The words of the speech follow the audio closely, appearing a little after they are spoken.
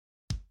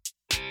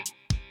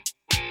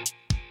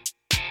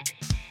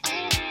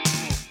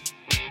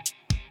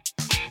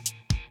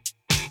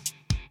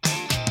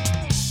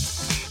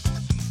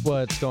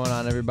What's going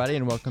on, everybody,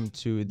 and welcome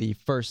to the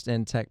First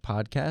in Tech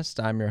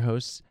podcast. I'm your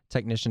host,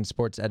 technician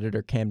sports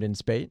editor Camden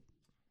Spate.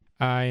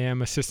 I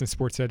am assistant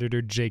sports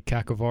editor Jake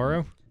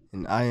Cacavaro.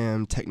 And I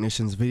am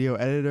technicians video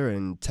editor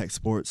and tech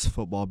sports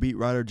football beat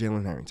writer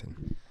Jalen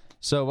Harrington.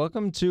 So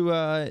welcome to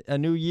a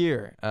new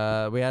year.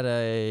 We had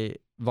a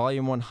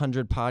Volume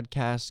 100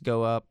 podcast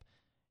go up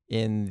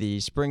in the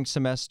spring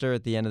semester,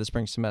 at the end of the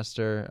spring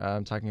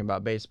semester, talking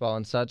about baseball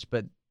and such,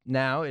 but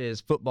now it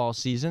is football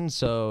season,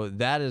 so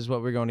that is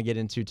what we're going to get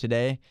into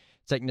today.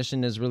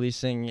 Technician is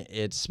releasing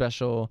its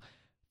special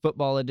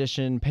football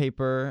edition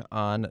paper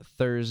on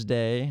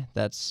Thursday.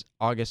 That's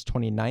August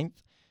 29th,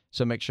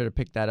 so make sure to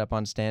pick that up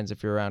on stands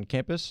if you're around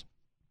campus.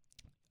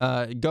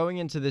 Going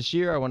into this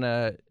year, I want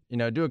to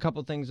do a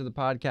couple things with the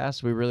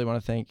podcast. We really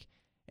want to thank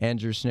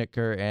Andrew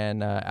Snicker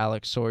and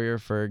Alex Sawyer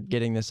for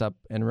getting this up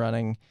and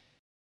running.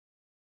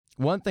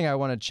 One thing I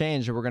want to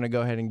change, and we're going to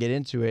go ahead and get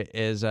into it,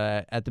 is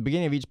at the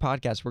beginning of each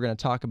podcast, we're going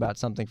to talk about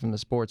something from the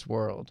sports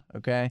world,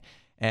 okay?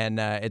 And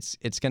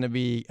it's going to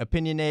be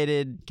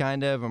opinionated,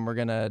 kind of, and we're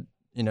going to,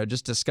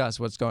 just discuss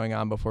what's going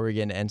on before we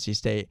get into NC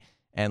State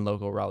and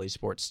local Raleigh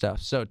sports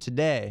stuff. So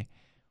today,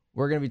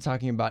 we're going to be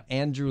talking about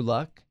Andrew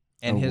Luck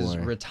and his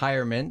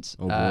retirement.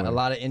 A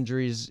lot of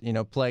injuries,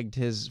 plagued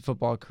his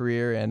football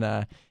career,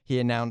 and he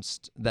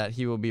announced that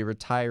he will be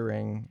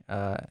retiring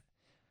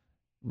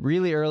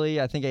really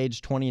early, I think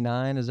age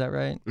 29, is that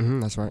right?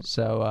 That's right.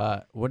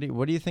 So what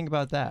do you think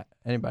about that?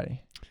 Anybody?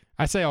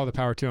 I say all the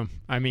power to him.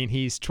 I mean,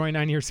 he's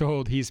 29 years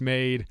old. He's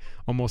made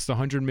almost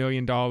 $100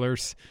 million.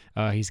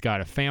 He's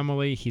got a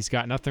family. He's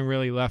got nothing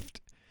really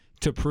left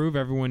to prove.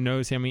 Everyone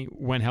knows him.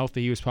 When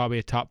healthy, he was probably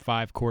a top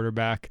 5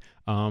 quarterback.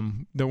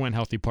 The when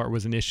healthy part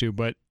was an issue,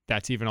 but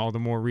that's even all the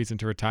more reason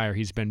to retire.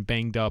 He's been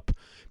banged up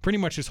pretty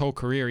much his whole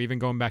career. Even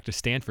going back to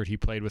Stanford, he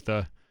played with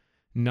a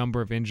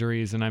number of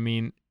injuries. And I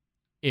mean,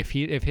 if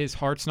his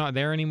heart's not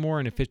there anymore,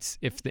 and if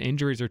the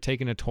injuries are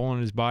taking a toll on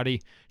his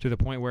body to the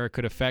point where it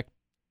could affect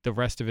the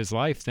rest of his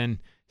life, then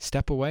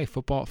step away.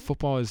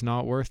 Football is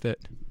not worth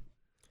it.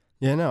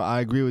 Yeah, no, I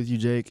agree with you,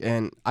 Jake,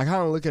 and I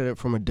kind of look at it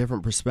from a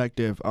different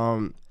perspective.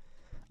 I'm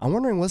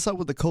wondering what's up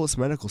with the Colts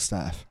medical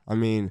staff. I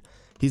mean,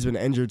 he's been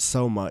injured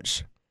so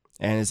much,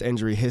 and his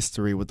injury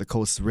history with the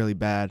Colts is really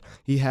bad.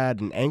 He had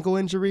an ankle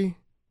injury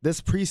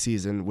this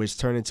preseason, which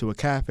turned into a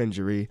calf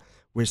injury,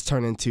 which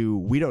turned into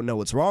we don't know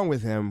what's wrong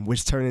with him,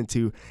 which turned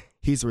into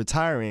he's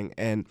retiring.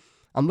 And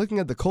I'm looking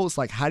at the Colts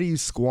like, how do you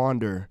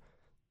squander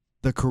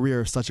the career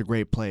of such a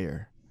great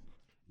player?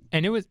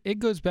 And it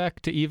goes back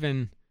to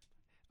even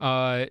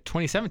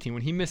 2017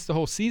 when he missed the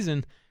whole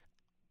season.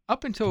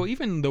 Up until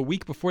even the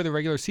week before the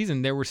regular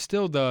season, there were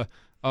still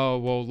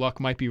Luck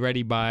might be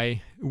ready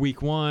by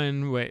week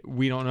 1.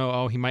 We don't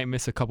know. He might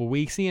miss a couple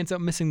weeks. He ends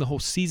up missing the whole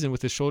season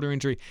with his shoulder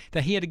injury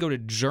that he had to go to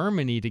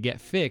Germany to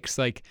get fixed.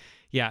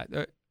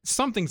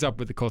 Something's up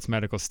with the Colts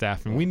medical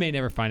staff, and we may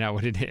never find out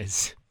what it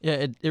is.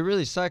 Yeah, it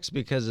really sucks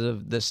because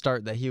of the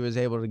start that he was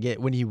able to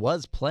get. When he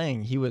was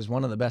playing, he was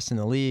one of the best in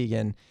the league,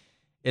 and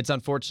it's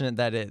unfortunate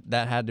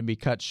that had to be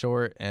cut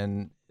short,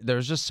 and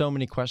there's just so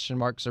many question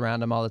marks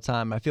around him all the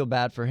time. I feel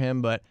bad for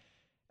him, but,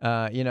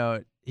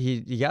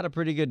 he got a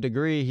pretty good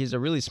degree. He's a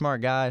really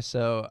smart guy,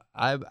 so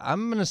I'm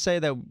going to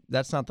say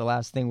that's not the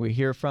last thing we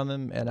hear from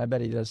him, and I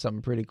bet he does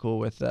something pretty cool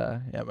with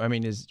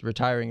he's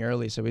retiring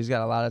early, so he's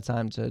got a lot of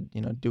time to,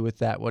 do with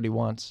that what he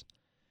wants.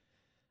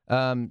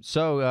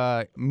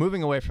 So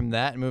moving away from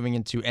that and moving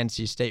into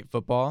NC State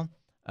football,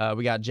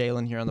 we got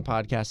Jalen here on the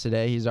podcast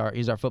today. He's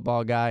our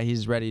football guy.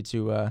 He's ready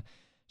to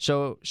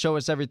show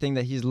us everything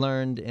that he's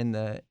learned in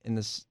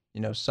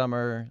the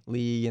summer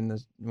league and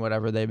the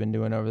whatever they've been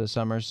doing over the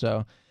summer.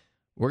 So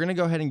we're going to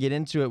go ahead and get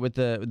into it with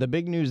the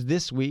big news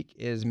this week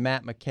is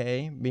Matt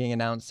McKay being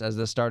announced as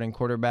the starting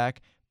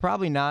quarterback.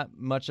 Probably not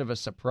much of a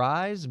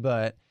surprise,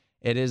 but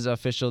it is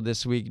official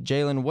this week.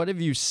 Jalen, what have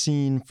you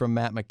seen from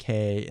Matt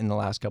McKay in the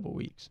last couple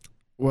weeks?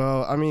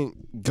 Well, I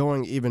mean,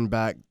 going even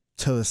back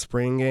to the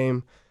spring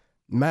game,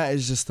 Matt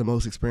is just the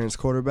most experienced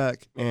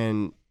quarterback,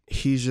 and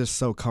he's just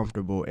so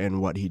comfortable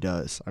in what he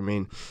does. I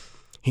mean,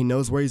 he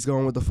knows where he's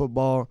going with the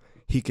football.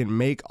 He can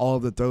make all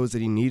of the throws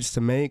that he needs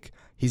to make.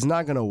 He's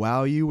not going to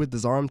wow you with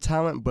his arm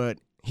talent, but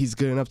he's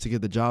good enough to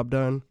get the job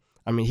done.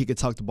 I mean, he could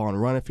tuck the ball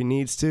and run if he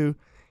needs to.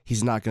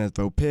 He's not going to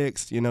throw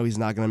picks. He's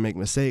not going to make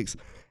mistakes.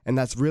 And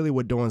that's really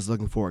what Doran's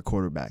looking for at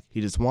quarterback.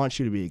 He just wants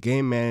you to be a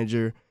game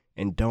manager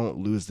and don't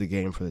lose the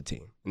game for the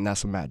team. And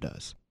that's what Matt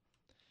does.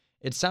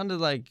 It sounded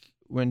like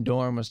when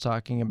Doran was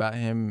talking about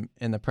him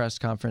in the press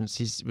conference,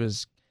 he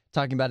was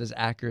talking about his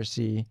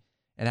accuracy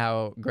and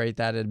how great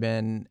that had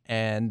been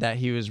and that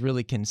he was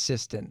really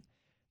consistent.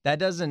 That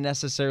doesn't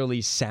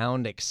necessarily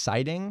sound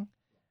exciting.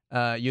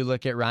 You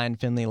look at Ryan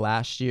Finley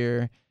last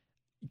year,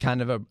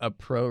 kind of a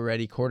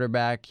pro-ready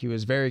quarterback. He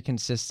was very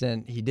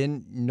consistent. He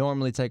didn't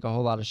normally take a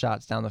whole lot of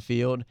shots down the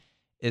field.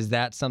 Is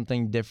that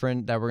something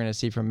different that we're going to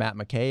see from Matt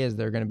McKay? Is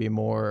there going to be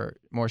more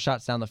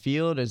shots down the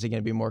field? Is he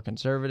going to be more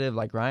conservative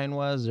like Ryan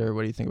was? Or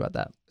what do you think about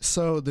that?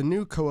 So the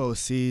new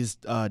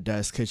co-OCs,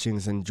 Des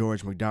Kitchings and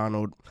George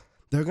McDonald,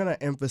 they're going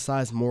to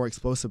emphasize more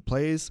explosive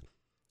plays.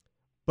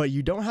 but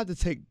you don't have to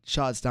take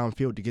shots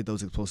downfield to get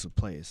those explosive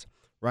plays,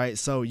 right?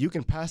 So you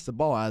can pass the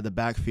ball out of the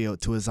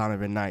backfield to a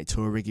Zonovan Knight,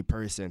 to a Ricky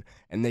Person,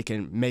 and they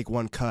can make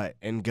one cut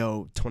and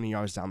go 20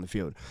 yards down the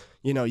field.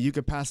 You know, you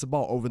could pass the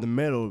ball over the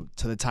middle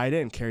to the tight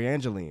end, Kerry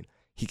Angeline.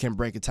 He can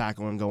break a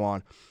tackle and go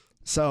on.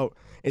 So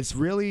it's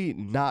really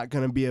not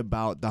going to be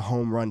about the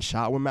home run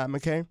shot with Matt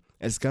McKay.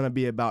 It's going to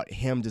be about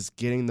him just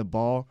getting the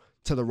ball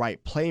to the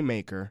right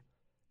playmaker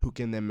who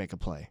can then make a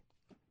play.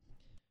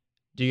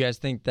 Do you guys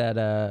think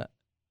that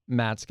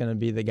Matt's going to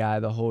be the guy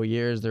the whole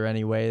year? Is there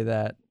any way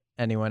that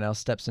anyone else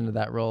steps into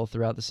that role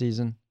throughout the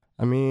season?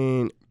 I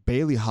mean,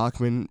 Bailey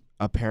Hockman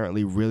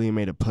apparently really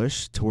made a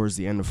push towards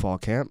the end of fall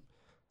camp.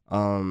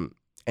 And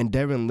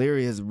Devin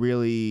Leary has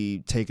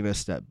really taken a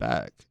step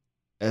back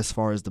as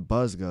far as the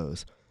buzz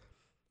goes.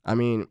 I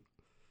mean,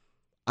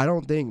 I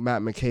don't think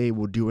Matt McKay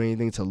will do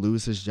anything to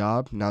lose his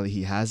job now that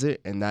he has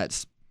it, and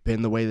that's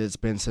been the way that it's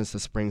been since the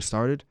spring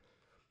started.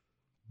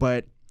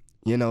 But,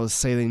 you know,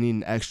 say they need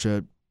an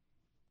extra,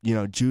 you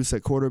know, juice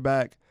at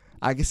quarterback,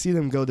 I can see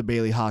them go to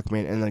Bailey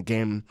Hockman in a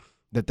game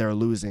that they're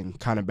losing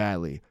kind of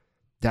badly,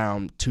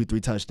 down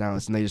 2-3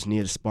 touchdowns, and they just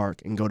need a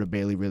spark, and go to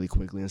Bailey really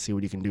quickly and see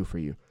what he can do for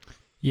you.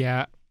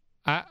 Yeah,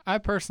 I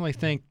personally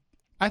think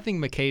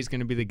McKay's going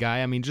to be the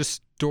guy. I mean,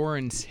 just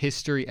Doran's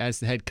history as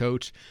the head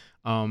coach,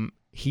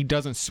 he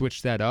doesn't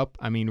switch that up.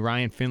 I mean,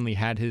 Ryan Finley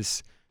had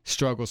his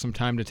struggles from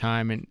time to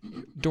time, and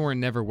Doran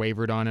never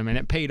wavered on him, and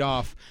it paid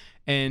off.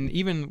 And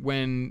even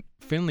when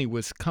Finley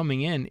was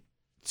coming in,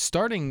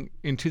 starting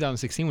in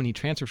 2016 when he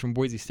transferred from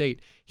Boise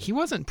State, he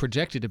wasn't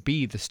projected to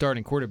be the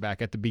starting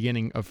quarterback at the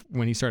beginning of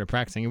when he started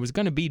practicing. It was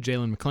going to be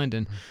Jalen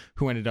McClendon,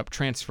 who ended up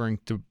transferring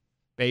to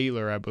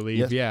Baylor, I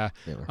believe. Yes.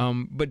 Yeah.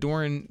 But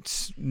Doran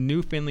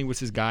knew Finley was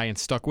his guy and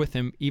stuck with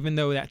him, even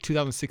though that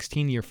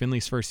 2016 year,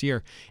 Finley's first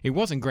year, it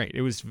wasn't great.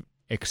 It was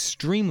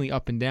extremely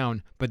up and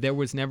down, but there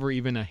was never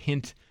even a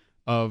hint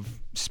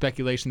of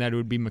speculation that it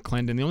would be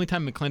McClendon. The only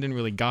time McClendon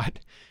really got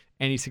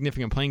any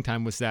significant playing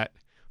time was that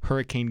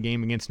Hurricane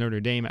game against Notre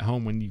Dame at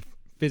home when you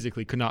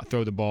physically could not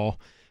throw the ball.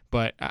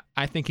 But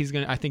I think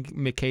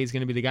McKay's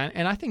gonna be the guy,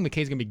 and I think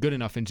McKay's gonna be good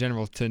enough in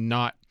general to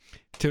not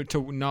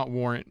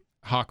warrant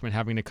Hockman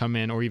having to come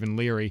in, or even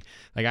Leary.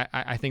 Like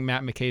I think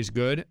Matt McKay's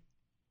good.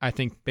 I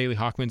think Bailey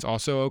Hockman's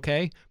also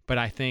okay, but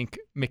I think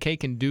McKay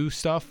can do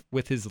stuff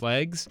with his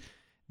legs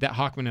that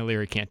Hockman and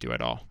Leary can't do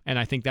at all. And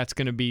I think it's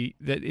going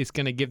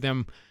to give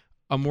them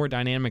a more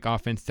dynamic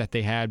offense that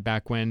they had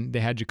back when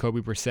they had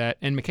Jacoby Brissett.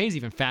 And McKay's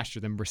even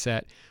faster than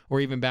Brissett, or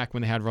even back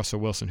when they had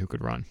Russell Wilson who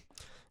could run.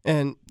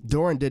 And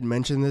Doran did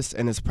mention this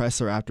in his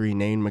presser after he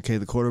named McKay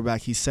the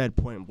quarterback. He said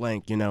point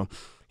blank, you know,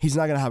 he's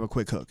not going to have a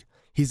quick hook.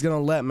 He's going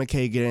to let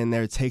McKay get in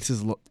there, take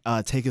his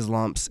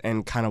lumps,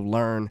 and kind of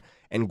learn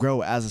and grow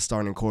as a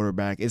starting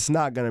quarterback. It's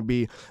not going to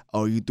be,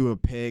 oh, you threw a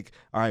pick,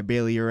 all right,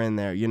 Bailey, you're in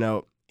there. You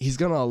know, he's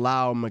going to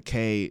allow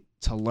McKay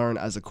to learn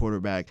as a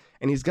quarterback,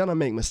 and he's going to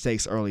make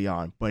mistakes early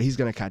on, but he's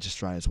going to catch a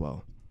stride as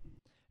well.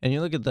 And you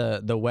look at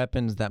the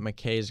weapons that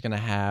McKay is going to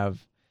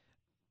have.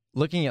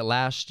 Looking at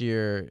last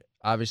year,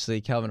 obviously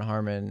Kelvin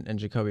Harmon and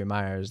Jacoby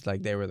Myers,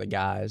 like they were the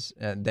guys.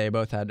 They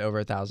both had over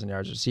 1,000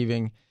 yards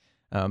receiving.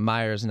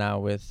 Myers now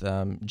with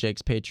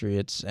Jake's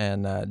Patriots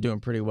and doing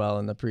pretty well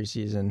in the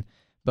preseason.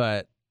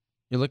 But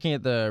you're looking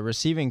at the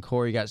receiving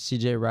core. You got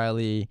C.J.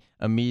 Riley,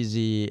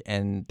 Amizi,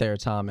 and Thayer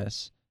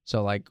Thomas.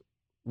 So, like,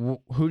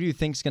 who do you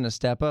think's going to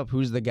step up?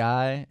 Who's the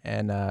guy?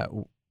 And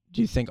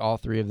do you think all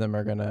three of them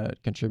are going to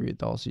contribute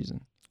the whole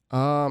season?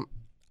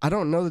 I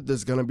don't know that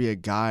there's going to be a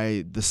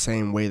guy the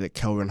same way that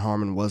Kelvin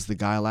Harmon was the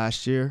guy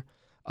last year.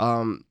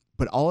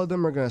 But all of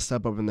them are going to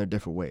step up in their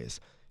different ways.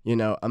 You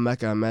know,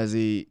 Emeka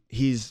Emezi,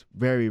 he's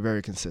very,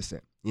 very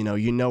consistent. You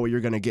know what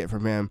you're going to get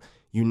from him.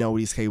 You know what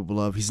he's capable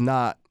of. He's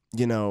not,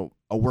 you know,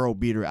 a world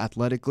beater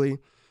athletically,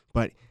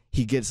 but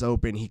he gets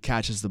open, he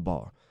catches the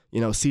ball. You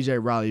know, C.J.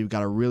 Riley, you've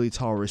got a really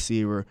tall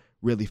receiver,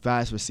 really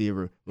fast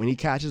receiver. When he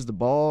catches the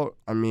ball,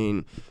 I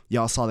mean,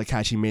 y'all saw the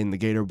catch he made in the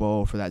Gator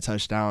Bowl for that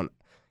touchdown.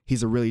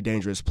 He's a really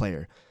dangerous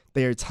player.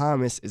 Thayer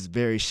Thomas is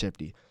very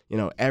shifty. You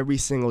know, every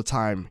single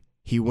time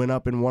he went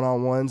up in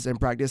one-on-ones in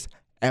practice,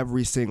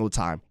 every single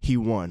time he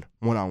won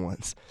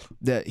one-on-ones.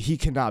 That he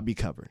cannot be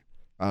covered,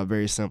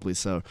 very simply.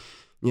 So,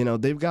 you know,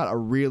 they've got a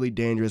really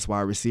dangerous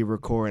wide receiver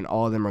core, and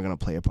all of them are going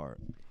to play a part.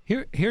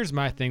 Here's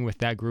my thing with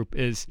that group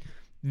is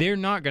they're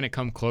not going to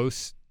come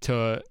close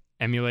to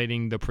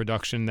emulating the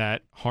production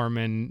that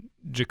Harmon,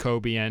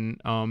 Jacoby, and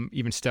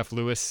even Steph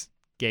Lewis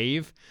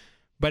gave.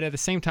 But at the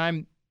same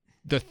time,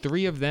 the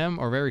three of them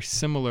are very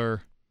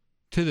similar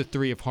to the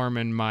three of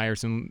Harmon,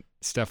 Myers, and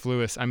Steph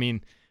Lewis. I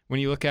mean, when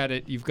you look at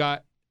it, you've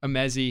got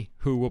Emezi,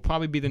 who will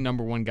probably be the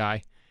number one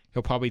guy.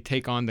 He'll probably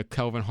take on the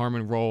Kelvin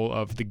Harmon role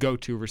of the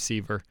go-to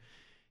receiver.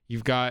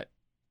 You've got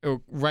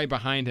right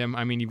behind him,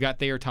 I mean, you've got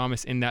Thayer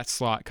Thomas in that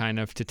slot kind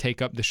of to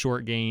take up the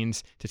short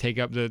gains, to take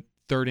up the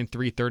 3rd and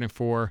 3, 3rd and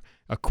 4,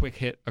 a quick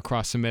hit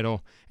across the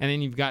middle. And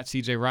then you've got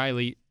C.J.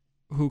 Riley,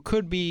 who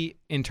could be,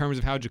 in terms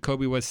of how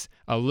Jacoby was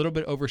a little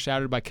bit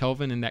overshadowed by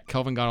Kelvin, and that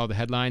Kelvin got all the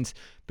headlines,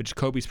 but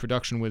Jacoby's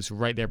production was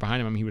right there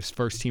behind him. I mean, he was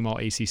first team all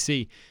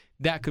ACC.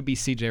 that could be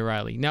C.J.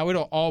 Riley. Now,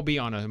 it'll all be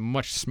on a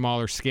much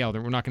smaller scale.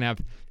 We're not going to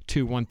have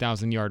 2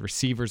 1,000-yard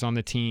receivers on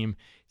the team.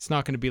 It's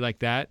not going to be like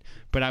that.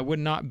 But I would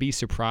not be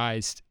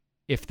surprised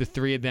if the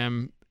three of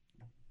them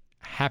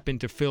happen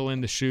to fill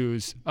in the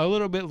shoes a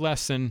little bit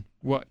less than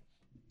what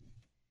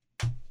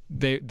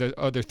the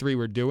other three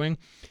were doing.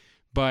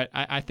 But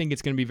I think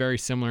it's going to be very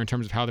similar in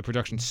terms of how the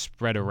production's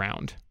spread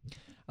around.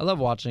 I love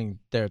watching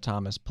Thayer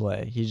Thomas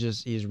play.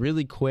 He's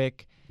really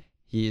quick.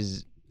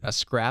 He's a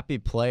scrappy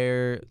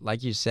player.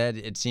 Like you said,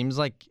 it seems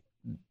like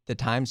the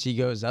times he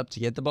goes up to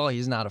get the ball,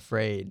 he's not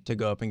afraid to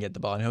go up and get the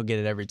ball, and he'll get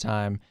it every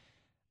time.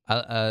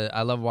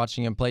 I love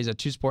watching him play. He's a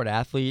two-sport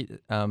athlete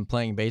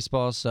playing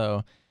baseball,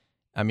 so,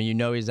 I mean,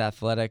 he's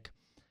athletic.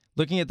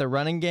 Looking at the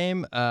running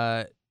game,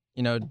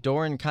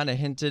 Doran kind of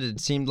hinted it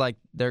seemed like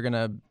they're going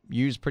to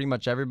use pretty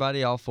much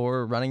everybody, all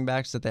 4 running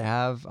backs that they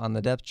have on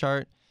the depth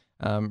chart.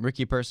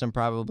 Ricky Person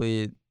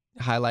probably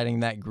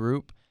highlighting that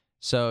group.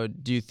 So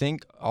do you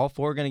think all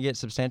 4 are going to get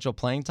substantial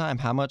playing time?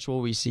 How much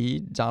will we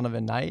see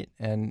Zonovan Knight?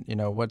 And,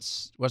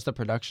 what's the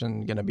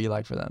production going to be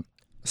like for them?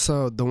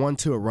 So the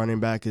 1-2 at running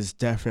back is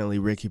definitely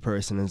Ricky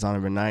Person and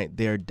Zonovan Knight.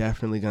 They're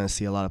definitely going to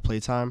see a lot of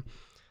play time.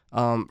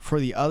 For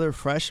the other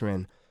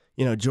freshmen,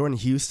 Jordan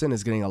Houston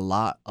is getting a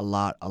lot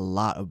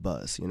of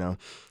buzz.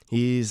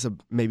 He's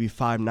maybe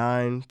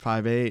 5'9",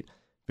 5'8",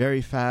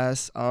 very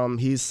fast.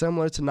 He's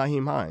similar to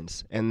Nyheim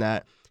Hines in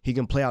that he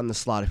can play out in the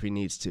slot if he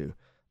needs to.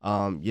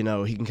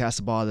 He can cast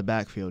the ball out of the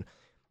backfield.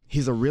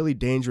 He's a really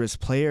dangerous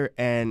player,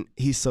 and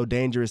he's so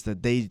dangerous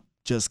that they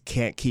just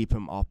can't keep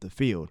him off the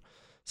field.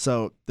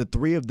 So the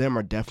 3 of them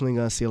are definitely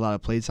going to see a lot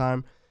of play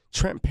time.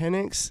 Trent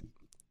Penix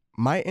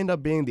might end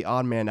up being the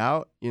odd man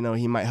out. He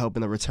might help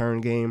in the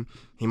return game.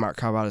 He might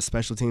carve out a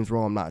special teams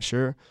role. I'm not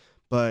sure.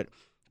 But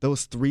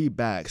those 3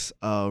 backs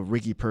of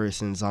Ricky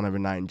Person,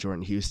 Zonovan Knight, and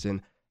Jordan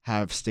Houston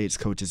have State's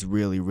coaches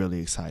really, really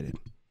excited.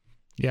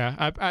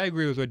 Yeah, I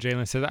agree with what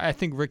Jalen said. I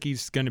think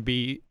Ricky's going to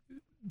be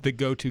the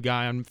go-to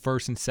guy on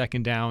first and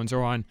second downs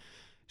or on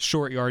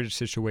short yardage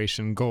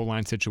situation, goal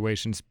line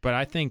situations. But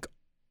I think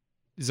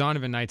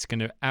Zonovan Knight's going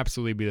to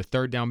absolutely be the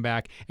third down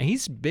back. And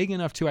he's big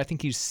enough, too. I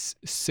think he's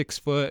 6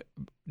 foot,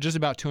 just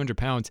about 200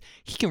 pounds.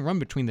 He can run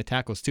between the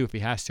tackles, too, if he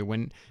has to.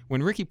 When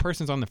Ricky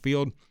Person's on the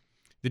field,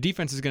 the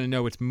defense is going to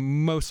know it's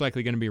most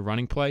likely going to be a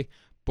running play.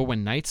 But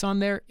when Knight's on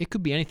there, it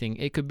could be anything.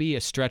 It could be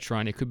a stretch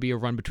run. It could be a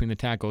run between the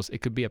tackles. It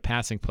could be a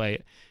passing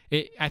play.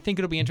 I think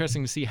it'll be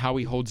interesting to see how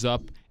he holds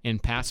up in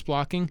pass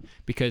blocking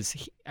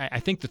because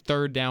I think the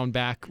third down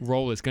back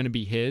role is going to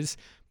be his.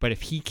 But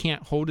if he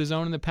can't hold his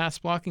own in the pass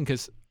blocking,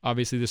 because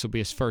obviously this will be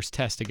his first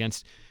test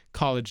against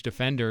college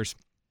defenders,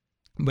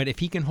 but if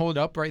he can hold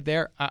up right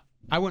there,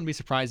 I wouldn't be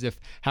surprised if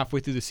halfway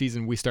through the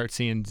season we start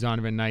seeing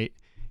Zonovan Knight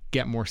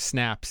get more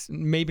snaps.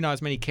 Maybe not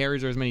as many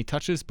carries or as many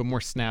touches, but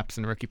more snaps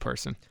than Ricky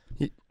Person.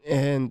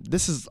 And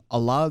a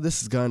lot of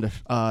this is going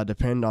to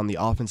depend on the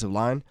offensive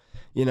line.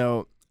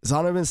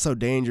 Zonovan's so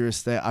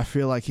dangerous that I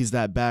feel like he's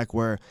that back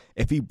where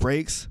if he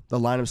breaks the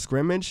line of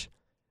scrimmage,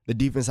 the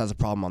defense has a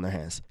problem on their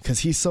hands because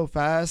he's so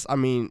fast. I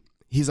mean,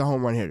 he's a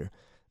home run hitter.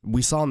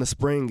 We saw in the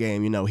spring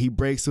game, he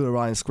breaks through the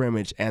line of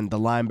scrimmage and the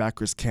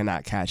linebackers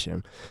cannot catch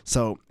him.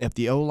 So if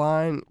the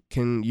O-line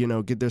can,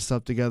 get their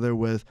stuff together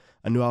with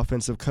a new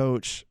offensive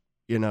coach,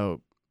 the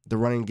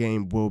running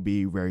game will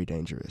be very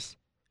dangerous.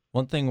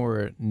 One thing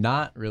we're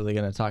not really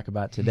going to talk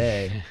about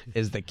today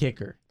is the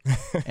kicker.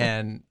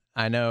 And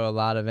I know a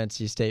lot of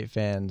NC State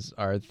fans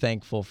are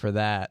thankful for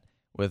that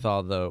with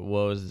all the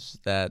woes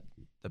that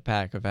the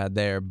Pack have had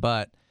there.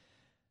 But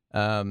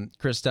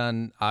Chris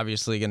Dunn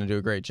obviously going to do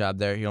a great job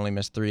there. He only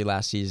missed 3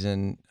 last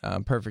season,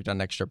 perfect on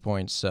extra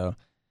points. So,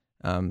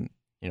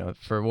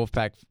 for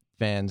Wolfpack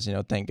fans,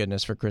 thank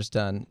goodness for Chris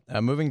Dunn.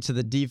 Moving to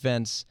the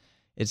defense,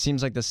 it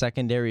seems like the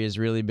secondary has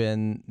really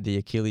been the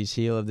Achilles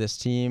heel of this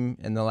team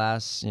in the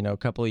last,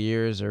 couple of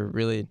years, or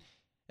really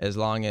as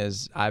long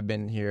as I've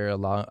been here,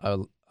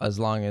 as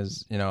long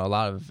as, a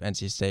lot of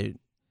NC State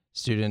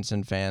students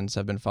and fans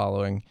have been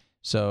following.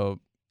 So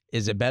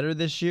is it better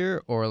this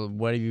year, or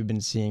what have you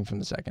been seeing from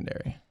the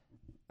secondary?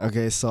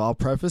 Okay, so I'll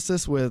preface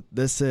this with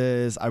this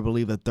is, I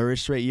believe, the 3rd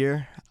straight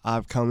year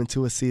I've come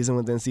into a season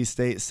with NC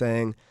State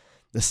saying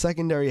the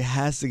secondary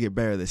has to get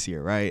better this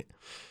year, right?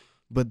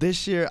 But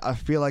this year, I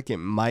feel like it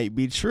might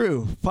be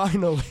true.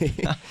 Finally,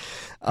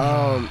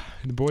 the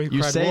boy who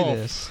cried wolf.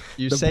 This.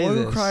 The boy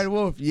who cried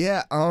wolf.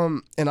 Yeah.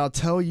 And I'll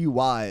tell you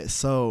why.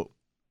 So,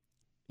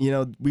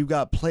 we've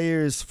got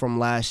players from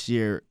last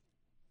year,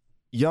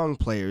 young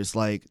players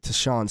like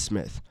Tashawn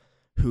Smith,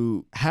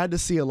 who had to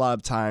see a lot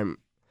of time,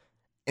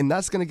 and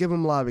that's going to give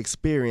him a lot of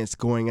experience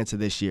going into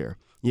this year.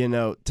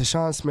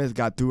 Tashawn Smith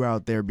got through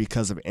out there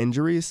because of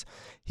injuries.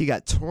 He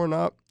got torn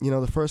up,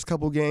 the first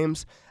couple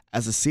games.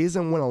 As the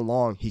season went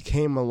along, he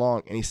came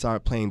along and he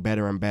started playing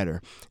better and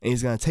better. And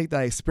he's going to take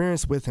that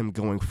experience with him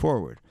going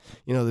forward.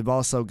 They've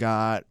also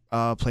got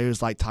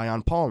players like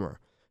Tyon Palmer,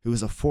 who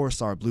is a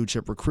 4-star blue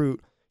chip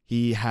recruit.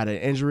 He had an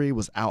injury,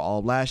 was out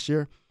all last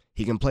year.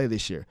 He can play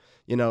this year.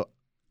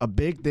 A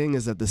big thing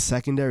is that the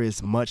secondary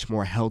is much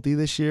more healthy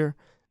this year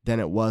than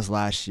it was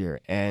last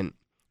year. And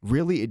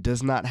really, it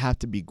does not have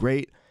to be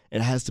great.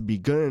 It has to be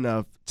good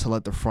enough to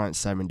let the front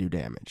seven do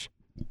damage.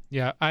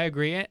 Yeah, I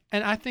agree.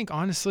 And I think,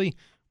 honestly,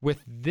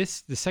 with the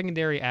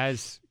secondary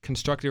as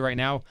constructed right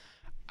now,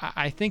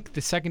 I think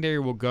the secondary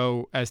will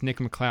go as Nick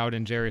McCloud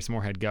and Jarius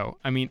Moorhead go.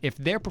 I mean, if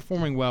they're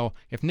performing well,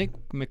 if Nick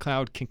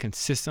McCloud can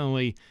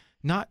consistently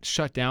not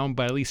shut down,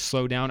 but at least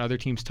slow down other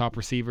teams' top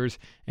receivers,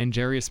 and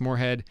Jarius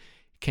Moorhead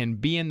can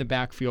be in the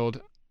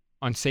backfield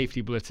on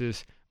safety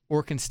blitzes,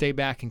 or can stay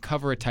back and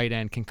cover a tight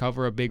end, can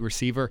cover a big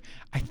receiver,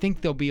 I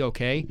think they'll be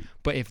okay.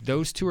 But if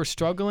those two are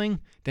struggling,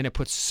 then it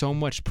puts so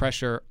much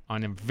pressure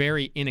on a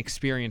very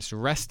inexperienced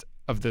rest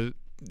of the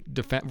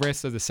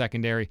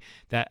secondary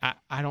that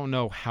I don't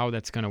know how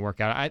that's going to work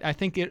out. I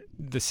think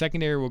the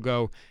secondary will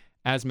go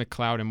as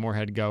McCloud and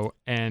Moorhead go,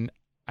 and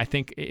I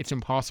think it's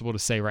impossible to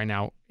say right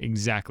now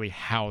exactly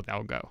how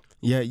they'll go.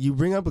 Yeah, you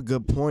bring up a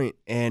good point.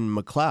 And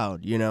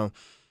McCloud,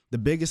 the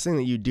biggest thing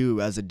that you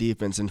do as a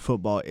defense in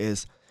football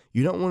is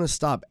you don't want to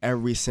stop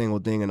every single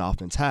thing an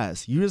offense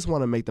has. You just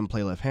want to make them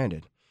play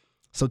left-handed.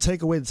 So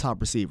take away the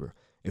top receiver.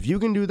 If you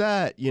can do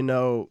that,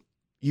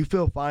 you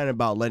feel fine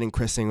about letting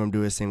Chris Ingram do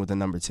his thing with the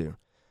number 2.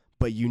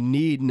 But you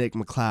need Nick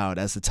McCloud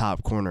as the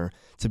top corner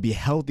to be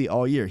healthy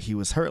all year. He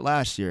was hurt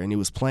last year, and he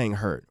was playing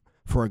hurt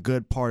for a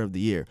good part of the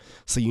year.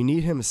 So you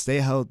need him to stay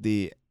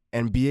healthy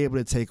and be able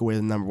to take away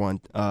the number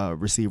 1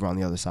 receiver on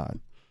the other side.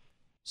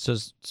 So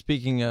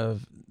speaking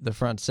of the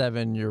front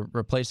seven, you're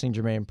replacing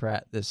Jermaine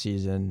Pratt this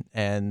season,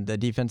 and the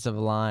defensive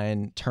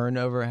line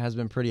turnover has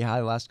been pretty high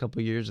the last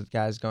couple of years with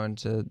guys going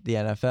to the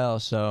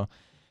NFL. So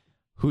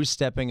who's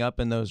stepping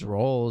up in those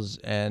roles,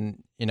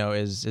 and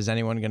is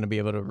anyone going to be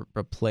able to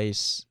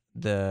replace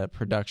the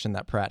production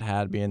that Pratt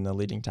had being the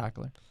leading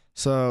tackler?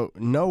 So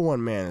no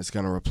one man is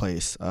going to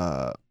replace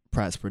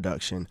Pratt's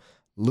production.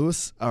 Lou,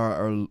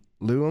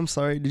 I'm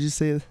sorry, did you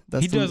say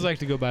that's he does like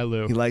to go by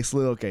Lou. He likes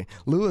Lou, okay.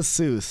 Louis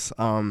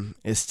Seuss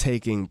is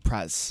taking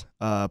Pratt's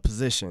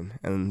position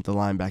in the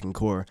linebacking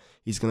core.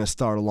 He's going to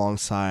start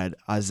alongside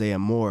Isaiah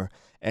Moore.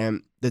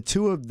 And the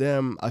two of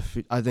them, I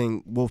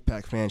think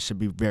Wolfpack fans should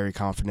be very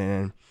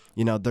confident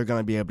in. They're going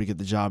to be able to get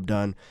the job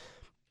done.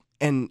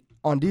 And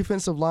on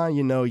defensive line,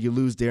 you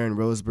lose Darren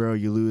Roseborough,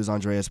 you lose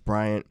Andreas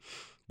Bryant,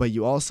 but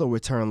you also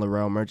return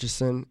Larrell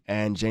Murchison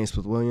and James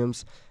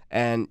Smith-Williams.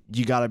 And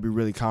you got to be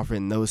really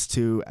confident in those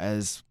two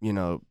as,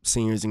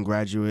 seniors and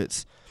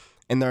graduates,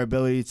 and their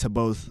ability to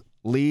both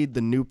lead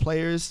the new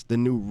players, the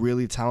new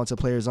really talented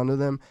players under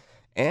them,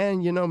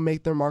 and,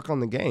 make their mark on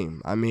the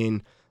game. I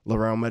mean,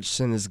 Larrell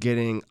Murchison is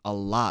getting a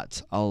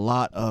lot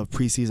of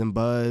preseason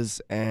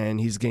buzz,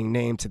 and he's getting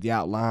named to the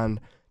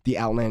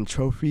Outland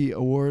Trophy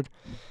Award.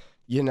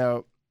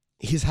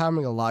 He's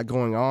having a lot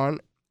going on.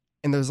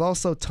 And there's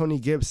also Tony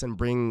Gibson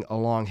bringing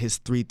along his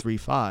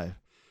 3-3-5.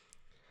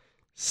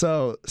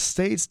 So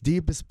State's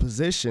deepest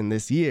position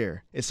this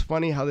year, it's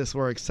funny how this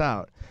works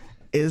out,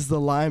 is the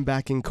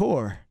linebacking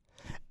core.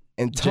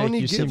 And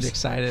Tony Jake, you seemed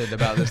excited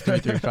about this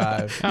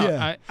 3-3-5.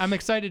 Yeah. I'm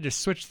excited to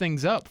switch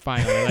things up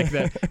finally.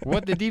 Like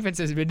what the defense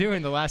has been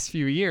doing the last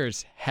few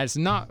years has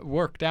not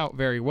worked out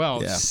very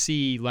well. Yeah.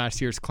 See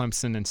last year's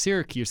Clemson and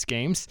Syracuse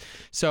games.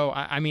 So,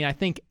 I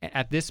think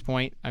at this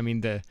point,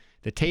 the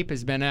tape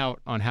has been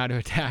out on how to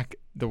attack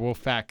the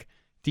Wolfpack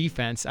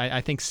defense.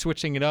 I think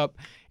switching it up,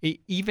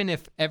 even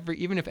if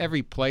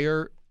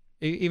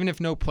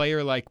no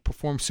player like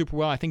performs super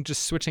well, I think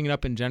just switching it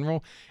up in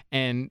general.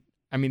 And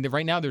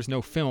right now there's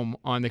no film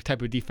on the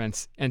type of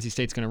defense NC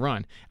State's going to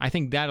run. I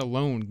think that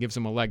alone gives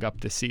them a leg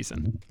up this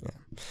season. Yeah.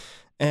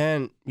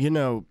 And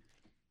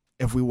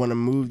if we want to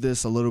move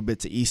this a little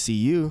bit to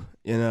ECU,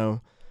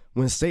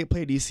 when State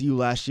played ECU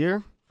last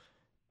year,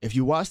 if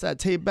you watch that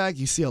tape back,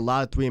 you see a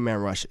lot of 3-man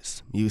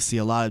rushes. You see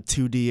a lot of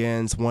 2D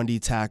ends,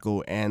 1D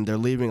tackle, and they're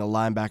leaving a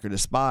linebacker to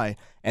spy,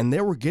 and they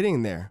were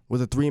getting there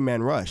with a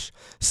 3-man rush.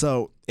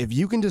 So if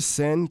you can just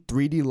send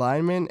 3D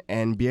linemen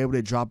and be able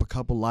to drop a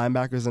couple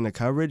linebackers into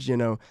coverage,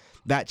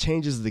 that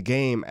changes the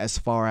game as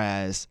far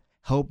as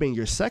helping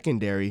your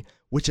secondary,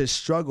 which has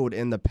struggled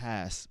in the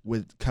past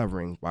with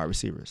covering wide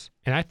receivers.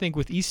 And I think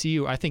with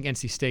ECU,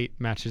 NC State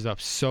matches up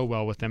so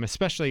well with them,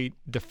 especially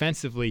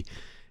defensively.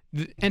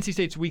 NC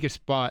State's weakest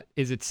spot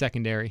is its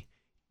secondary.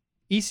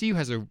 ECU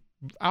has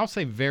I'll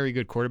say very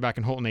good quarterback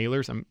in Holton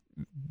Ahlers, a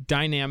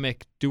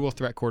dynamic dual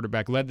threat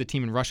quarterback, led the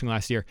team in rushing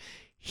last year.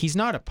 He's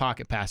not a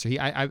pocket passer.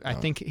 I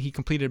think he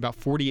completed about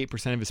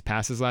 48% of his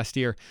passes last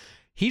year.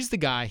 He's the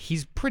guy.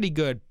 He's pretty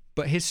good,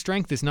 but his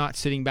strength is not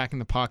sitting back in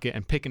the pocket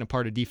and picking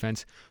apart a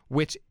defense,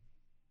 which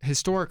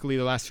historically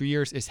the last few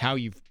years is how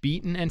you've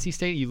beaten NC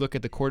State. You look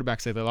at the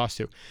quarterbacks that they lost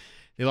to.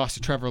 They lost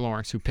to Trevor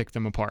Lawrence, who picked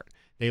them apart.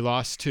 They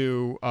lost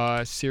to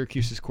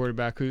Syracuse's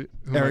quarterback, who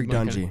Eric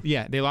Dungy.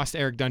 Yeah, they lost to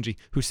Eric Dungy,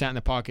 who sat in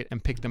the pocket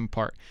and picked them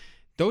apart.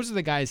 Those are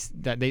the guys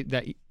that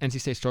NC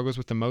State struggles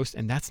with the most,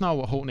 and that's not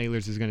what Holton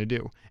Ahlers is going to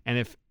do. And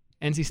if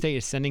NC State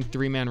is sending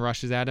 3-man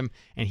rushes at him,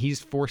 and he's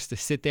forced to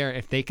sit there,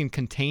 if they can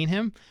contain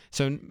him,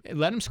 so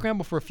let him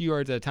scramble for a few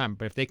yards at a time,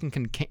 but if they can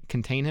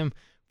contain him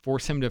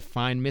force him to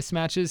find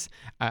mismatches.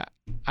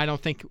 I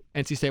don't think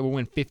NC State will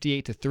win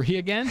 58-3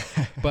 again,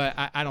 but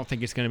I don't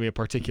think it's going to be a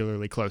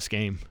particularly close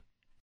game.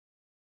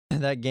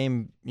 That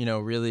game,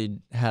 really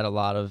had a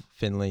lot of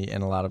Finley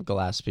and a lot of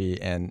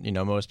Gillespie and,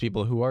 most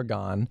people who are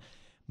gone.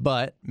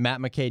 But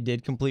Matt McKay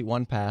did complete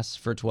one pass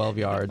for 12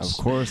 yards.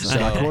 Of course, so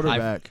my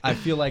quarterback. I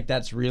feel like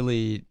that's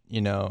really,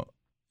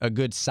 a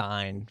good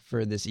sign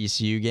for this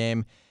ECU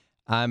game.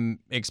 I'm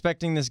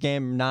expecting this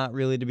game not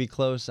really to be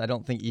close. I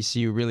don't think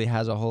ECU really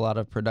has a whole lot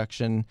of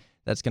production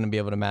that's going to be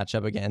able to match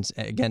up against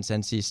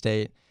NC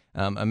State.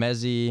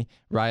 Emezi,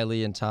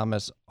 Riley, and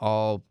Thomas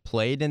all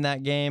played in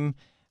that game.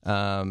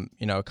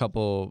 A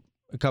couple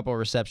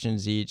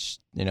receptions each,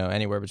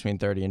 anywhere between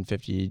 30 and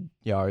 50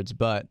 yards.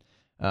 But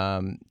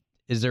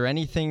is there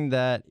anything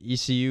that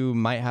ECU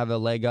might have a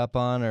leg up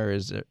on, or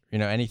is there,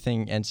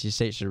 anything NC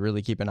State should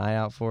really keep an eye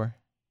out for?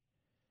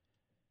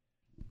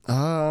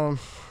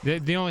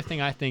 The only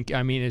thing I think,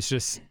 is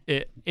just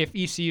if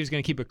ECU is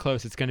going to keep it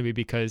close, it's going to be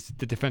because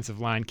the defensive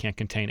line can't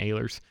contain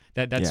Ehlers.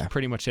 That's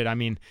pretty much it.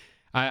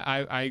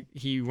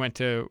 He went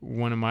to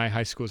one of my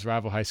high schools,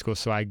 rival high schools,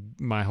 so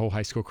my whole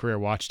high school career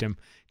watched him.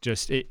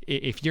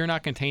 If you're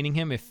not containing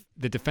him, if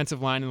the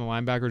defensive line and the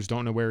linebackers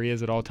don't know where he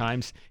is at all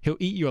times, he'll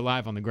eat you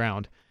alive on the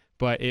ground.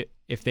 But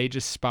if they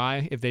just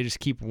spy, if they just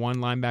keep one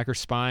linebacker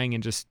spying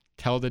and just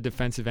tell the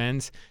defensive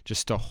ends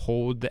just to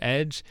hold the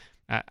edge,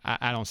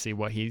 I don't see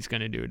what he's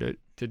going to do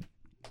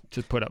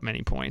to put up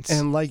many points.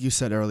 And like you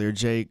said earlier,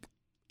 Jake,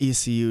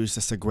 ECU is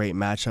just a great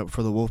matchup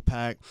for the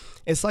Wolfpack.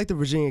 It's like the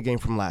Virginia game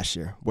from last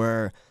year,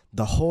 where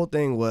the whole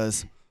thing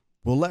was,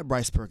 we'll let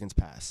Bryce Perkins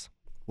pass.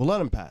 We'll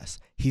let him pass.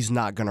 He's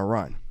not going to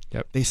run.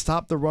 Yep. They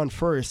stopped the run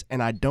first,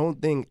 and I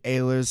don't think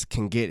Ehlers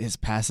can get his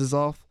passes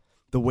off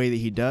the way that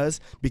he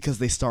does because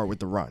they start with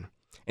the run.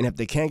 And if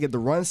they can't get the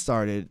run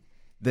started,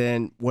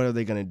 then what are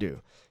they going to do?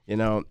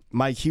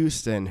 Mike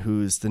Houston,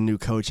 who's the new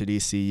coach at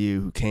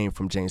ECU, who came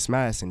from James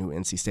Madison, who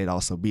NC State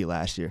also beat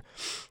last year,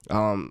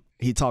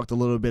 he talked a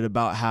little bit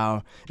about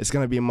how it's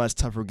going to be a much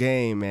tougher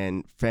game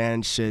and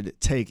fans should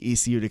take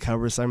ECU to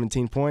cover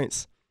 17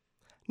 points.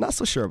 Not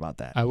so sure about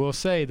that. I will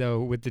say, though,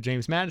 with the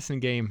James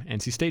Madison game,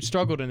 NC State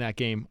struggled in that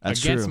game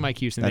against Mike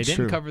Houston. They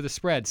didn't cover the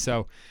spread.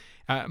 So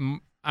I'm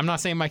not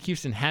saying Mike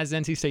Houston has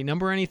NC State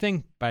number or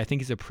anything, but I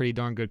think he's a pretty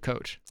darn good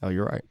coach. Oh,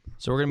 you're right.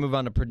 So we're going to move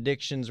on to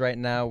predictions right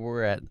now.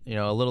 We're at,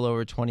 a little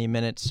over 20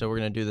 minutes, so we're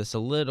going to do this a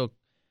little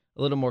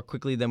more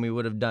quickly than we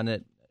would have done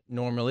it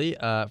normally.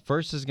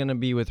 First is going to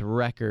be with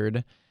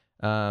record.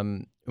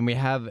 And we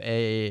have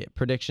a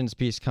predictions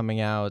piece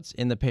coming out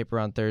in the paper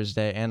on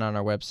Thursday and on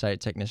our website,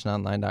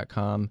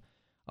 technicianonline.com,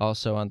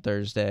 also on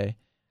Thursday.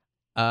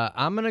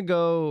 I'm going to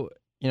go,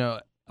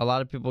 a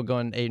lot of people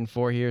going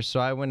 8-4 here,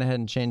 so I went ahead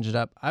and changed it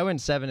up. I went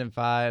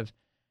 7-5.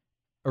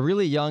 A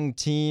really young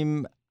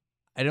team.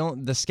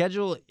 The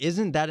schedule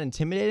isn't that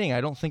intimidating.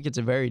 I don't think it's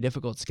a very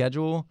difficult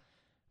schedule,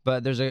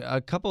 but there's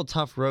a couple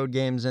tough road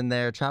games in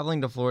there.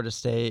 Traveling to Florida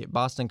State,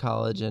 Boston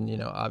College,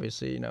 and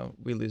obviously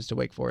we lose to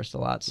Wake Forest a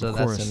lot, so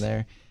that's in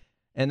there.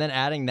 And then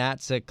adding that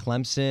to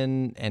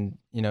Clemson and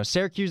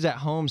Syracuse at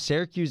home.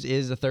 Syracuse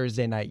is a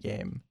Thursday night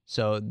game,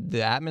 so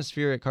the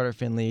atmosphere at Carter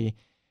Finley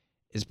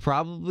is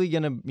probably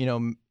gonna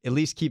at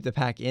least keep the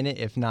Pack in it,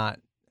 if not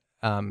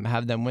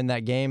have them win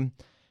that game.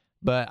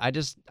 But I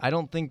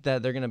don't think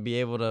that they're going to be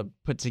able to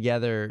put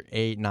together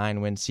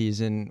 8-9 win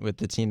season with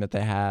the team that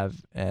they have.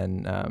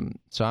 And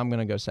so I'm going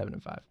to go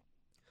 7-5.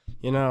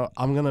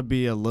 I'm going to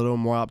be a little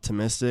more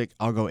optimistic.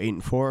 I'll go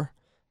 8-4.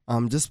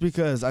 Just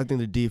because I think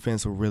the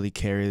defense will really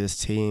carry this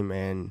team.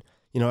 And,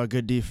 a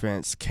good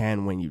defense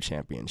can win you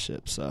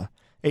championships.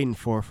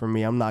 8-4 for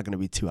me. I'm not going to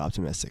be too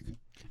optimistic.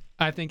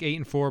 I think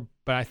 8-4,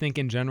 but I think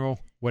in general,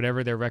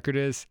 whatever their record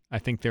is, I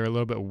think they're a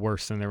little bit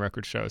worse than their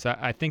record shows.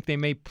 I think they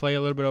may play a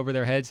little bit over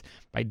their heads,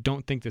 but I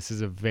don't think this is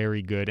a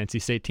very good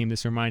NC State team.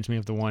 This reminds me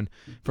of the one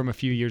from a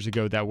few years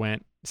ago that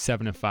went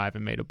 7-5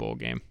 and made a bowl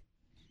game.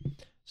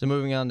 So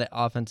moving on to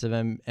offensive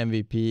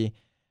MVP,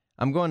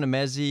 I'm going to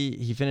Emezi.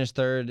 He finished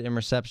third in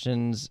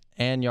receptions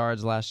and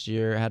yards last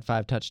year, had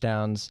 5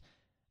 touchdowns.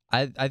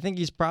 I think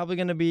he's probably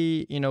going to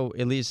be,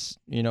 at least,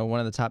 one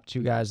of the top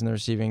 2 guys in the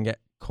receiving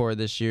core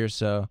this year.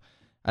 So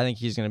I think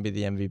he's going to be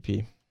the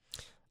MVP.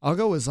 I'll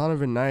go with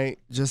Zonovan Knight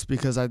just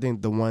because I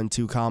think the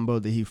 1-2 combo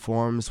that he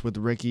forms with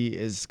Ricky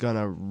is going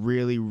to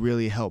really,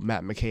 really help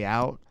Matt McKay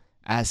out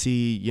as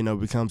he,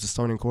 becomes a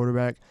starting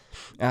quarterback.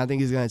 And I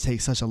think he's going to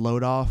take such a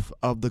load off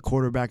of the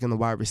quarterback and the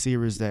wide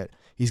receivers that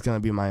he's going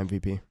to be my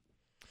MVP.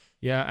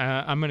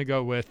 Yeah, I'm going to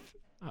go with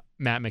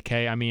Matt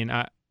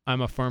McKay.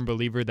 I'm a firm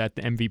believer that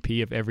the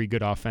MVP of every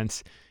good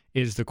offense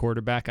is the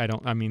quarterback.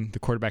 The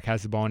quarterback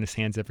has the ball in his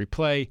hands every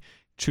play,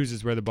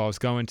 chooses where the ball is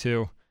going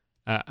to.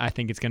 I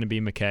think it's going to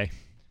be McKay.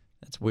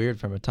 That's weird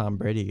from a Tom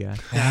Brady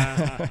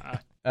guy.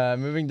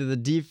 Moving to the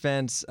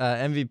defense,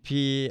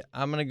 MVP,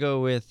 I'm going to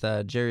go with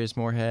Jarius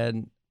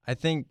Moorhead. I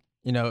think,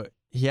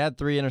 he had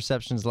 3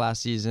 interceptions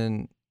last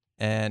season,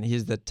 and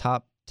he's the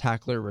top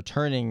tackler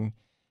returning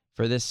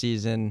for this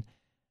season.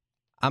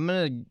 I'm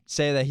going to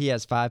say that he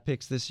has 5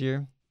 picks this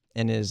year.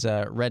 in his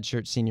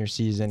redshirt senior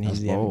season, he's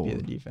That's the bold. MVP of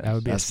the defense. That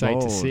would be That's a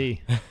sight to bold.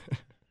 see.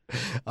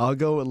 I'll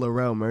go with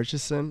Laurel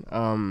Murchison.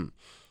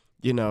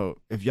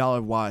 If y'all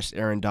have watched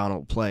Aaron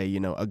Donald play,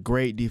 a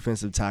great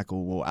defensive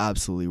tackle will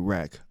absolutely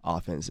wreck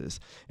offenses.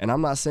 And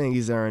I'm not saying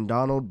he's Aaron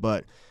Donald,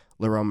 but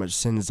Laurel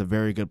Murchison is a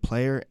very good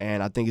player,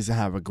 and I think he's going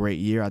to have a great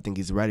year. I think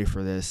he's ready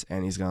for this,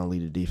 and he's going to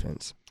lead the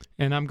defense.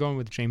 And I'm going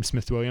with James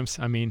Smith-Williams.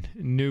 I mean,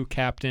 new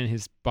captain,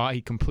 his body,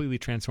 he completely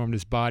transformed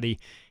his body.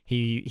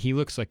 He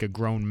looks like a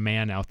grown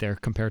man out there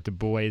compared to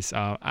boys.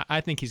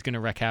 I think he's going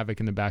to wreak havoc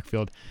in the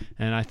backfield,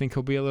 and I think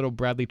he'll be a little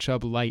Bradley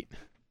Chubb light.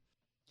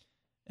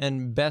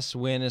 And best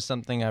win is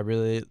something I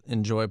really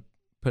enjoy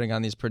putting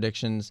on these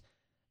predictions.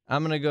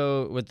 I'm going to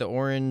go with the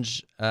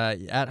Orange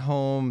at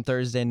home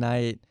Thursday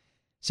night.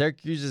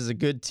 Syracuse is a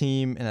good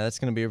team, and that's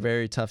going to be a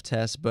very tough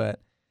test, but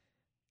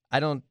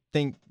I don't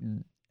think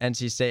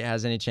NC State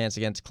has any chance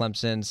against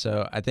Clemson,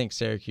 so I think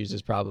Syracuse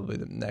is probably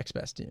the next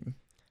best team.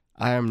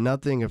 I am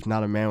nothing if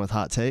not a man with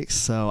hot takes,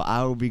 so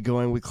I will be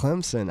going with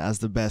Clemson as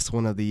the best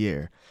win of the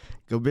year.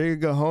 Go big or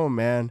go home,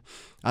 man.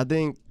 I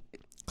think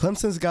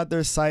Clemson's got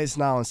their sights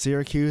now on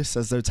Syracuse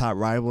as their top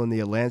rival in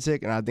the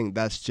Atlantic, and I think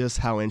that's just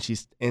how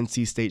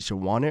NC State should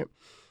want it.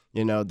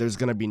 There's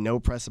going to be no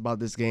press about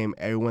this game.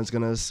 Everyone's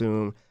going to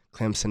assume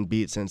Clemson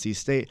beats NC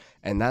State,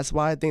 and that's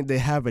why I think they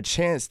have a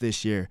chance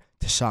this year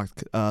to shock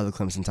the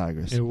Clemson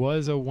Tigers. It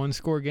was a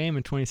one-score game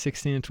in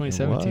 2016 and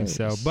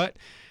 2017, but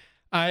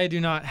I do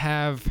not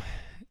have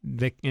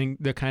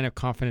the kind of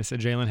confidence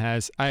that Jalen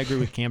has. I agree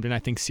with Camden. I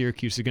think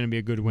Syracuse is going to be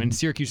a good win.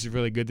 Syracuse is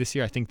really good this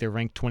year. I think they're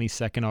ranked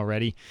 22nd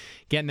already.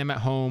 Getting them at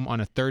home on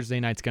a Thursday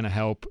night is going to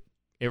help.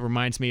 It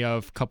reminds me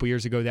of a couple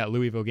years ago, that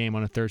Louisville game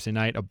on a Thursday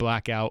night, a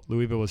blackout.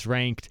 Louisville was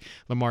ranked.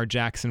 Lamar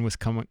Jackson was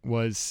coming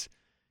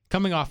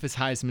off his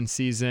Heisman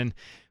season,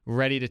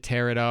 ready to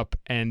tear it up,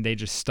 and they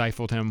just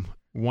stifled him.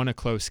 Won a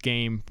close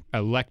game,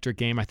 electric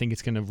game. I think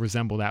it's going to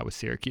resemble that with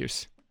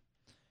Syracuse.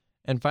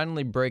 And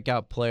finally,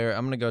 breakout player,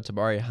 I'm going to go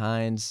Tabari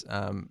Hines.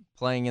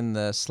 Playing in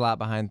the slot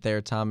behind Thayer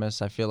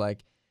Thomas, I feel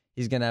like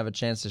he's going to have a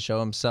chance to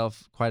show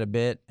himself quite a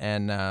bit,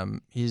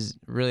 and he's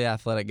a really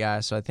athletic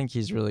guy, so I think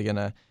he's really going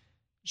to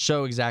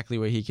show exactly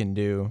what he can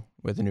do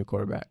with a new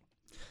quarterback.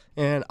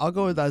 And I'll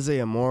go with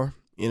Isaiah Moore.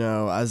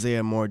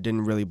 Isaiah Moore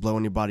didn't really blow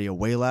anybody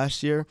away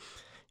last year.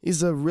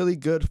 He's a really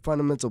good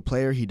fundamental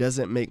player. He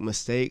doesn't make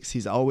mistakes.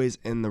 He's always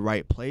in the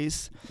right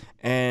place.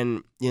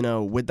 And,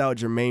 without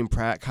Jermaine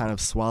Pratt kind of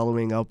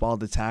swallowing up all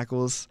the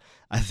tackles,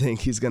 I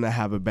think he's going to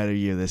have a better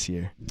year this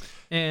year.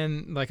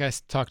 And like I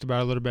talked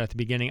about a little bit at the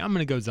beginning, I'm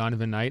going to go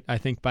Zonovan Knight. I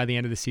think by the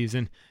end of the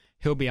season,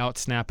 he'll be out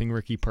snapping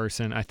Ricky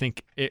Person. I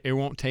think it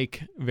won't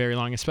take very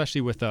long,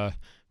 especially with a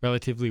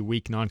relatively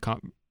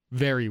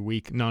very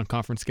weak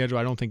non-conference schedule.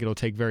 I don't think it'll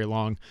take very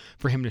long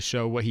for him to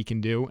show what he can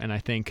do. And I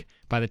think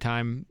by the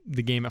time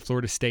the game at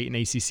Florida State and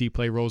ACC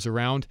play rolls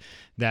around,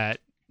 that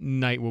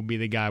Knight will be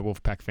the guy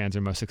Wolfpack fans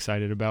are most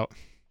excited about.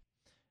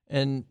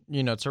 And,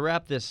 to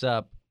wrap this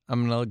up,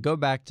 I'm going to go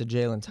back to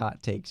Jalen's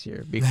hot takes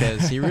here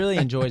because he really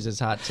enjoys his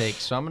hot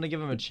takes. So I'm going to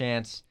give him a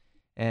chance,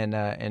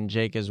 and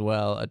Jake as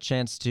well, a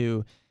chance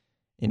to,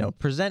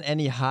 present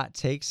any hot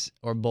takes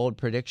or bold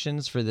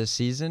predictions for this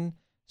season.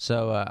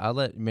 So I'll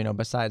let,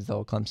 besides the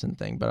whole Clemson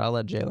thing, but I'll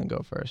let Jalen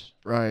go first.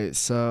 Right,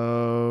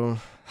 so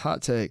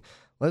hot take.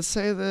 Let's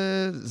say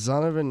that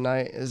Zonovan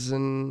Knight's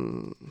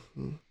an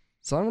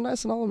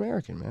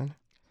All-American, man.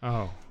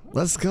 Oh.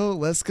 Let's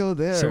go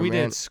there, So we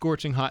man. did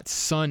scorching hot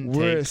sun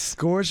We're takes.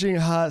 scorching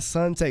hot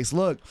sun takes.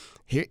 Look,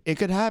 here it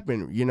could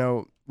happen.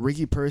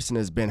 Ricky Person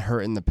has been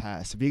hurt in the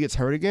past. If he gets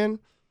hurt again,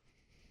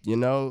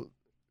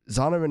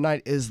 Zonovan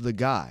Knight is the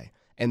guy,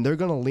 and they're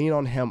going to lean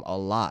on him a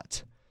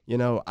lot.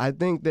 I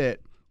think that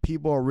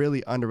people are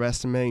really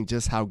underestimating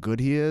just how good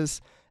he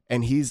is,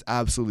 and he's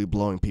absolutely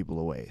blowing people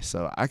away.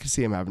 So I could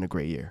see him having a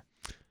great year.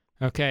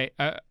 Okay.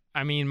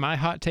 My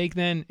hot take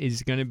then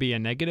is going to be a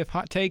negative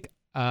hot take.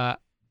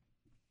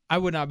 I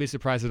would not be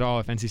surprised at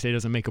all if NC State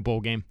doesn't make a bowl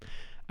game.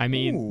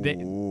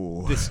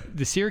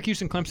 The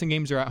Syracuse and Clemson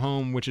games are at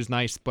home, which is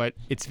nice, but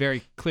it's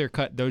very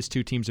clear-cut those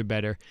two teams are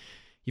better.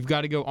 You've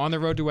got to go on the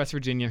road to West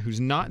Virginia, who's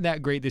not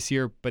that great this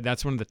year, but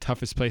that's one of the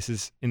toughest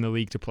places in the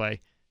league to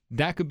play.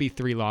 That could be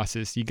 3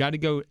 losses. You got to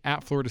go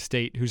at Florida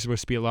State, who's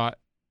supposed to be a lot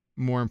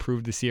more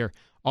improved this year.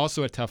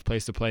 Also a tough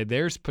place to play.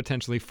 There's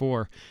potentially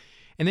 4.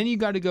 And then you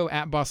got to go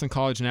at Boston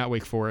College and at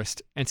Wake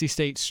Forest. NC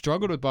State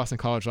struggled with Boston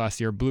College last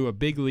year, blew a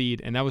big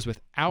lead, and that was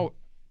without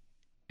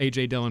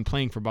A.J. Dillon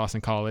playing for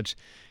Boston College.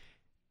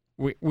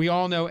 We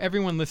all know,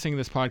 everyone listening to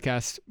this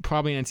podcast,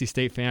 probably an NC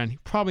State fan,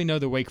 probably know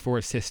the Wake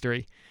Forest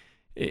history.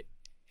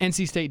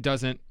 NC State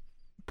doesn't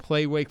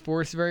play Wake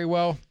Forest very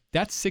well.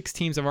 That's 6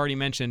 teams I've already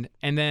mentioned.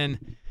 And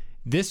then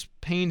this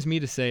pains me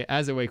to say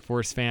as a Wake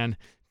Forest fan,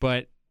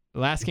 but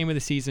last game of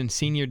the season,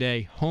 senior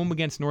day, home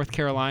against North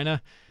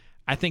Carolina.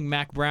 I think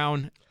Mac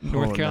Brown,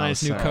 North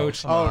Carolina's new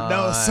coach. Oh,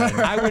 no,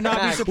 sir. I would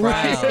not be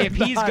surprised We're if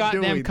he's not got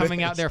them doing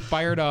coming out this. there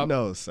fired up.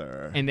 No,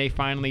 sir. And they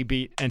finally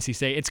beat NC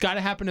State. It's got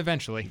to happen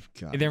eventually.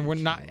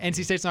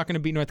 NC State's not going to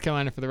beat North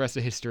Carolina for the rest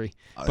of history.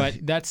 But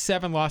that's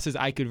 7 losses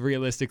I could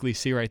realistically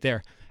see right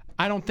there.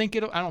 I don't think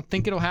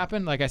it'll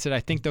happen. Like I said, I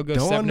think they'll go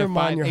Don't 7-5,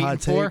 undermine your hot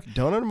 8-4. take.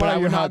 Don't But I undermine your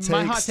would hot not. take.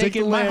 My hot Stick take the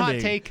is my hot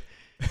landing. take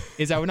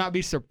is I would not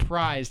be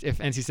surprised if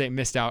NC State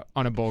missed out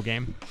on a bowl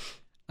game.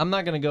 I'm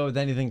not gonna go with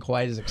anything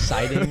quite as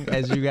exciting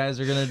as you guys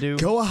are gonna do.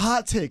 Go a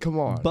hot take. Come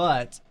on.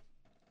 But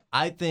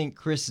I think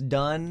Chris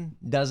Dunn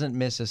doesn't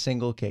miss a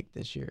single kick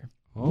this year.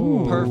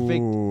 Ooh.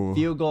 Perfect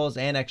field goals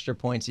and extra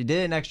points. He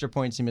did in extra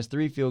points. He missed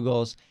 3 field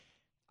goals.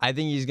 I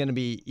think he's going to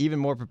be even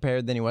more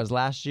prepared than he was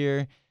last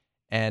year,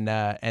 and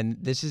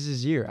this is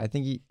his year. I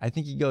think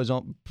he goes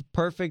on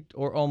perfect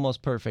or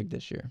almost perfect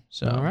this year.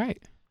 So All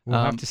right, we'll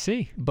have to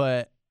see.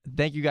 But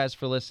thank you guys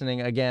for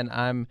listening. Again,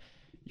 I'm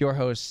your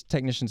host,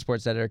 technician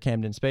sports editor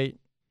Camden Spate.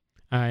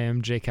 I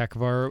am Jay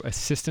Cacavaro,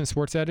 assistant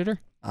sports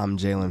editor. I'm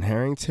Jalen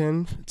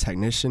Harrington,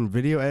 technician,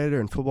 video editor,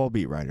 and football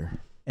beat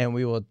writer. And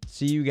we will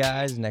see you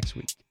guys next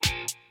week.